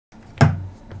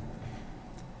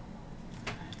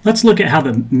Let's look at how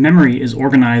the memory is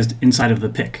organized inside of the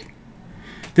PIC.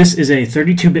 This is a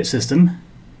 32-bit system,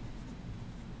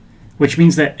 which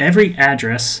means that every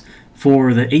address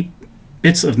for the 8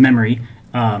 bits of memory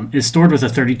is stored with a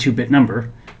 32-bit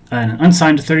number. An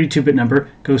unsigned 32-bit number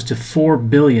goes to 4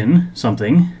 billion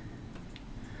something.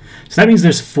 So that means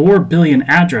there's 4 billion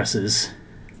addresses,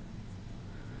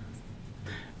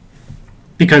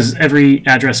 because every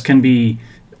address can be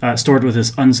stored with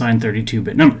this unsigned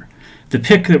 32-bit number. The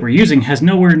PIC that we're using has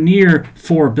nowhere near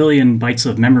 4 billion bytes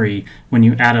of memory when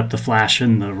you add up the flash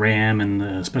and the RAM and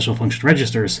the special function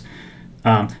registers.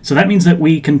 So that means that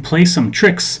we can play some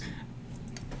tricks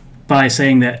by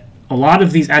saying that a lot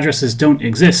of these addresses don't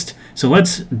exist. So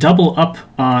let's double up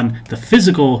on the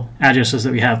physical addresses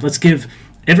that we have. Let's give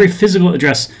every physical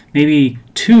address maybe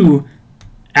 2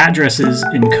 addresses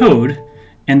in code,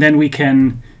 and then we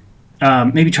can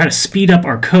maybe try to speed up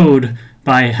our code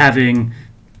by having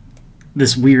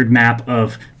this weird map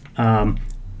of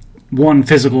one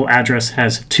physical address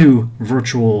has 2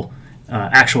 virtual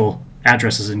actual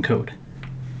addresses in code.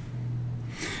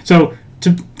 So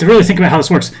to really think about how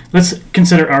this works, let's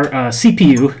consider our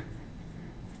CPU.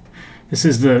 This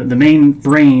is the main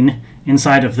brain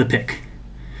inside of the PIC.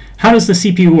 How does the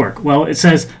CPU work? Well, it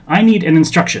says, I need an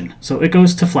instruction. So it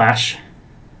goes to flash.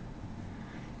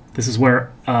 This is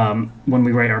where, when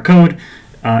we write our code,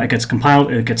 it gets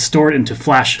compiled, it gets stored into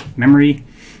flash memory.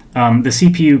 The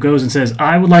CPU goes and says,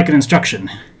 I would like an instruction.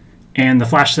 And the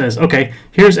flash says, okay,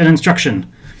 here's an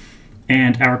instruction.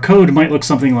 And our code might look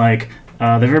something like,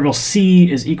 the variable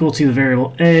C is equal to the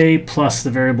variable A plus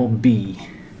the variable B.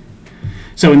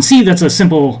 So in C, that's a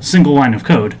simple single line of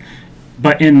code.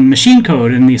 But in machine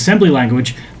code, in the assembly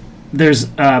language,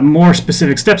 there's more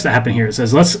specific steps that happen here. It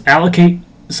says, let's allocate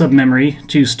submemory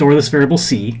to store this variable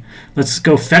C. Let's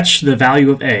go fetch the value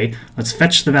of A. Let's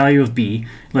fetch the value of B.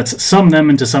 Let's sum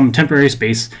them into some temporary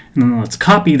space. And then let's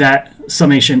copy that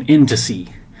summation into C.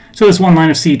 So this one line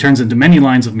of C turns into many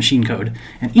lines of machine code.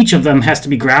 And each of them has to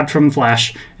be grabbed from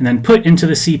flash and then put into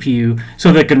the CPU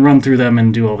so that it can run through them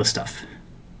and do all this stuff.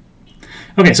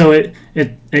 Okay, so it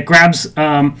grabs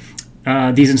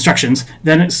these instructions.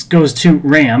 Then it goes to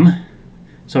RAM.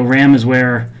 So RAM is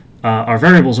where our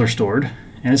variables are stored.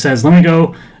 And it says, let me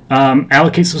go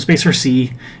allocate some space for C,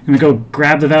 and then go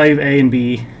grab the value of A and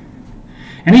B.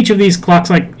 And each of these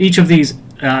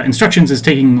instructions is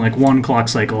taking like 1 clock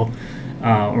cycle,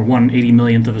 or 1/80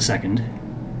 millionth of a second.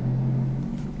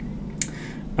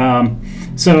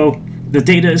 So the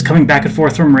data is coming back and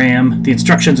forth from RAM. The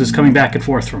instructions is coming back and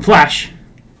forth from flash.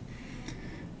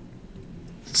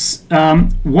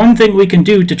 One thing we can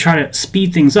do to try to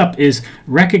speed things up is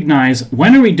recognize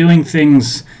when are we doing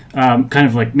things kind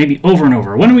of like maybe over and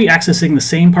over. When are we accessing the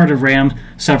same part of RAM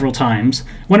several times?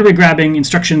 When are we grabbing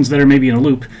instructions that are maybe in a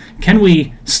loop? Can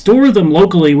we store them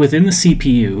locally within the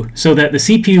CPU so that the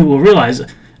CPU will realize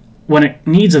when it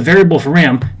needs a variable for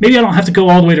RAM, maybe I don't have to go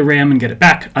all the way to RAM and get it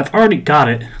back. I've already got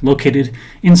it located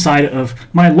inside of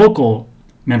my local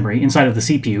memory inside of the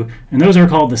CPU, and those are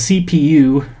called the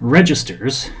CPU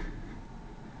registers.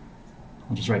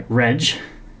 I'll just write reg.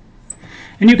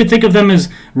 And you could think of them as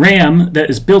RAM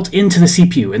that is built into the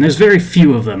CPU, and there's very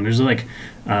few of them. There's like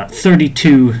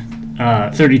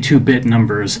 32-bit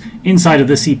numbers inside of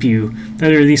the CPU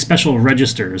that are these special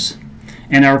registers.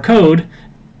 And our code,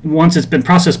 once it's been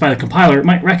processed by the compiler, it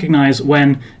might recognize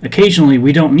when occasionally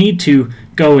we don't need to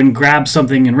go and grab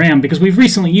something in RAM because we've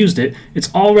recently used it.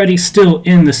 It's already still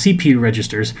in the CPU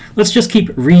registers. Let's just keep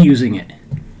reusing it.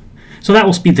 So that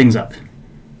will speed things up.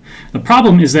 The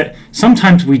problem is that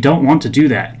sometimes we don't want to do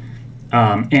that,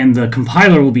 and the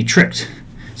compiler will be tricked.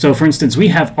 So for instance, we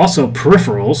have also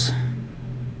peripherals.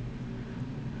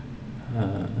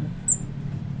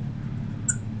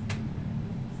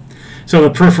 So the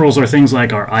peripherals are things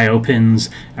like our I/O pins,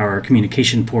 our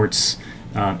communication ports,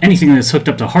 anything that's hooked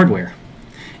up to hardware.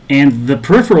 And the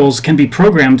peripherals can be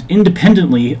programmed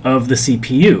independently of the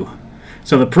CPU.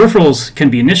 So the peripherals can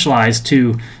be initialized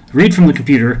to read from the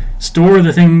computer, store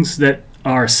the things that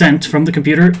are sent from the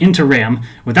computer into RAM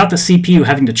without the CPU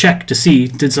having to check to see,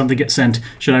 did something get sent,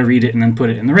 should I read it and then put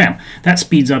it in the RAM. That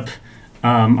speeds up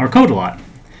our code a lot.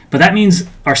 But that means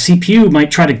our CPU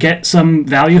might try to get some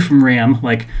value from RAM,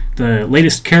 like the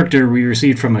latest character we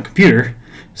received from a computer,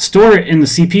 store it in the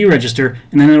CPU register,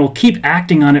 and then it'll keep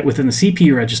acting on it within the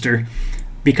CPU register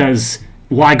because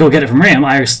why go get it from RAM?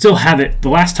 I still have it the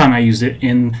last time I used it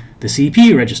in the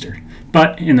CPU register.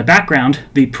 But in the background,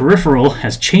 the peripheral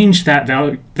has changed that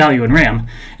value in RAM,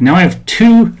 and now I have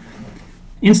 2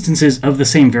 instances of the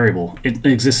same variable. It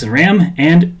exists in RAM,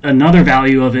 and another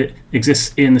value of it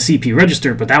exists in the CPU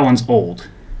register, but that one's old.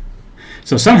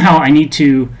 So somehow I need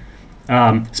to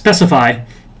specify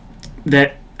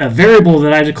that a variable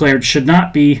that I declared should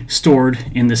not be stored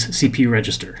in this CPU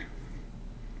register.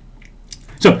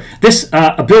 So this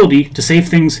ability to save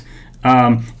things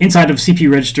inside of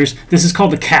CPU registers, this is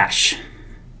called the cache.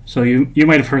 So you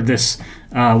might have heard this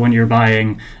when you're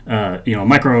buying a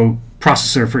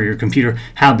microprocessor for your computer.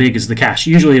 How big is the cache?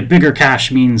 Usually a bigger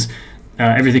cache means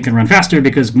everything can run faster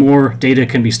because more data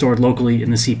can be stored locally in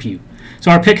the CPU. So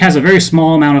our PIC has a very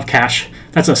small amount of cache.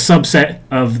 That's a subset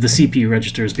of the CPU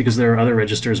registers because there are other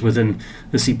registers within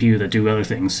the CPU that do other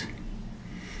things.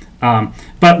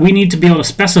 But we need to be able to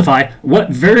specify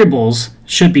what variables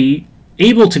should be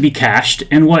able to be cached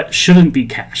and what shouldn't be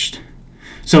cached.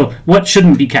 So what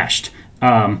shouldn't be cached?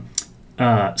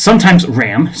 Sometimes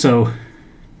RAM, so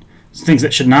things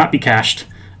that should not be cached.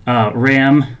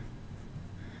 RAM.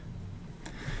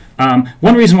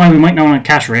 One reason why we might not want to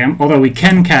cache RAM, although we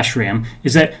can cache RAM,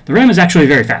 is that the RAM is actually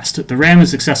very fast. The RAM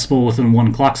is accessible within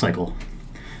 1 clock cycle.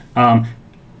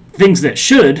 Things that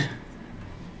should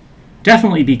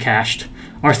definitely be cached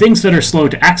are things that are slow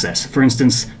to access. For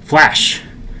instance, Flash.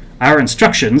 Our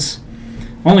instructions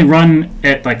only run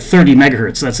at like 30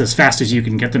 megahertz. That's as fast as you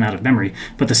can get them out of memory.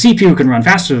 But the CPU can run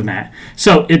faster than that.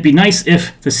 So it'd be nice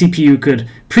if the CPU could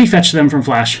prefetch them from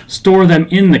Flash, store them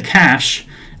in the cache,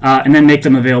 and then make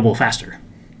them available faster.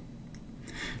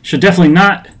 Should definitely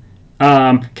not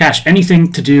cache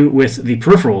anything to do with the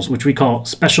peripherals, which we call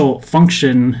special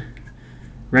function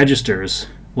registers.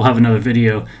 We'll have another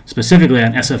video specifically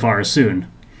on SFRs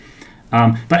soon.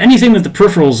 But anything that the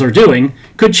peripherals are doing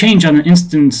could change on an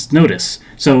instance notice.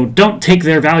 So don't take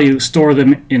their value, store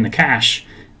them in the cache,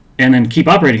 and then keep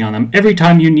operating on them. Every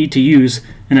time you need to use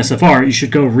an SFR, you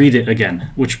should go read it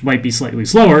again, which might be slightly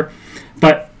slower,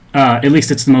 but at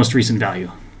least it's the most recent value.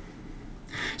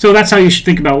 So that's how you should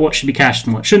think about what should be cached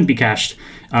and what shouldn't be cached.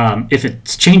 If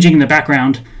it's changing in the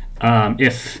background,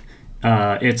 if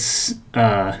it's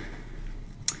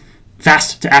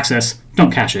fast to access,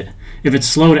 don't cache it. If it's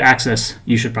slow to access,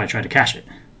 you should probably try to cache it.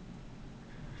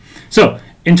 So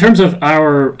in terms of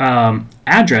our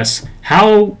address,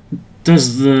 how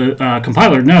does the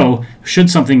compiler know should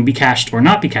something be cached or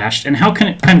not be cached, and how can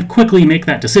it kind of quickly make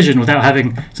that decision without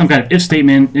having some kind of if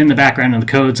statement in the background of the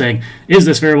code saying, is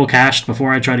this variable cached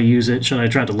before I try to use it, should I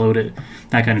try to load it,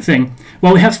 that kind of thing.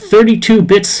 Well, we have 32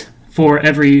 bits for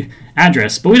every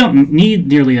address, but we don't need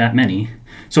nearly that many.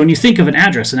 So when you think of an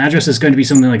address is going to be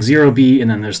something like 0B, and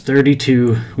then there's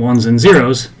 32 ones and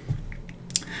zeros.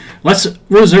 Let's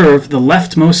reserve the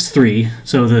leftmost 3,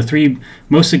 so the 3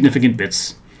 most significant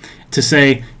bits, to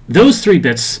say those 3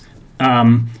 bits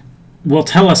will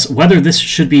tell us whether this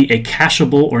should be a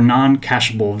cacheable or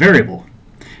non-cacheable variable.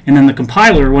 And then the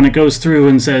compiler, when it goes through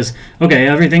and says, okay,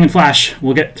 everything in Flash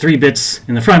will get 3 bits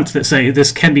in the front that say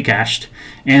this can be cached,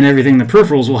 and everything in the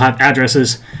peripherals will have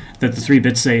addresses that the 3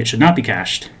 bits say it should not be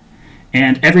cached.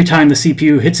 And every time the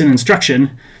CPU hits an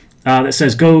instruction that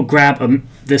says go grab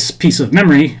this piece of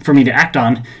memory for me to act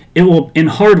on, it will, in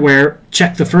hardware,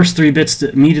 check the first 3 bits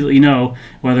to immediately know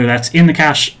whether that's in the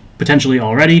cache potentially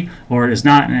already or it is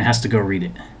not, and it has to go read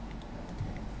it.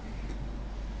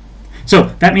 So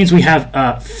that means we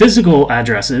have physical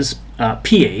addresses,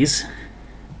 PAs,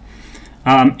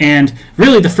 and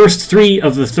really the first 3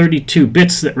 of the 32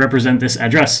 bits that represent this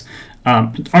address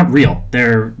aren't real.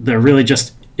 They're really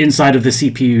just inside of the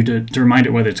CPU to remind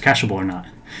it whether it's cacheable or not.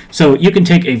 So you can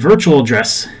take a virtual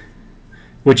address,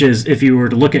 which is if you were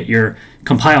to look at your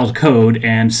compiled code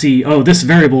and see, oh, this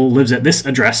variable lives at this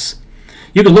address,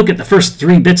 you could look at the first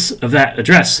 3 bits of that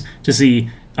address to see,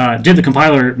 did the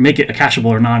compiler make it a cacheable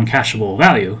or non-cacheable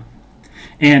value?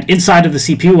 And inside of the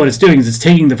CPU, what it's doing is it's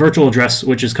taking the virtual address,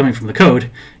 which is coming from the code,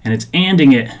 and it's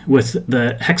ANDing it with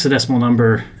the hexadecimal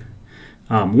number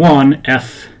 1,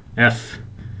 F, F,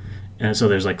 and so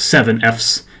there's like 7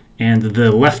 Fs, and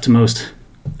the leftmost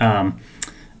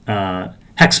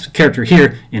hex character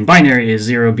here in binary is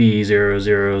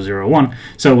 0B0001.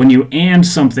 So when you AND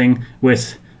something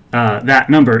with that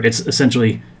number, it's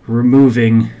essentially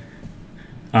removing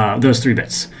those 3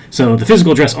 bits. So the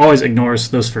physical address always ignores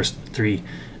those first 3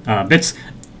 bits.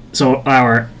 So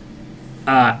our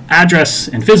address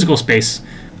in physical space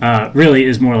really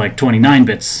is more like 29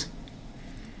 bits.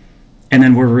 And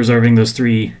then we're reserving those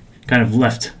 3 kind of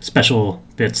left special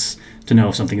bits to know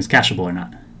if something is cacheable or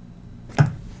not.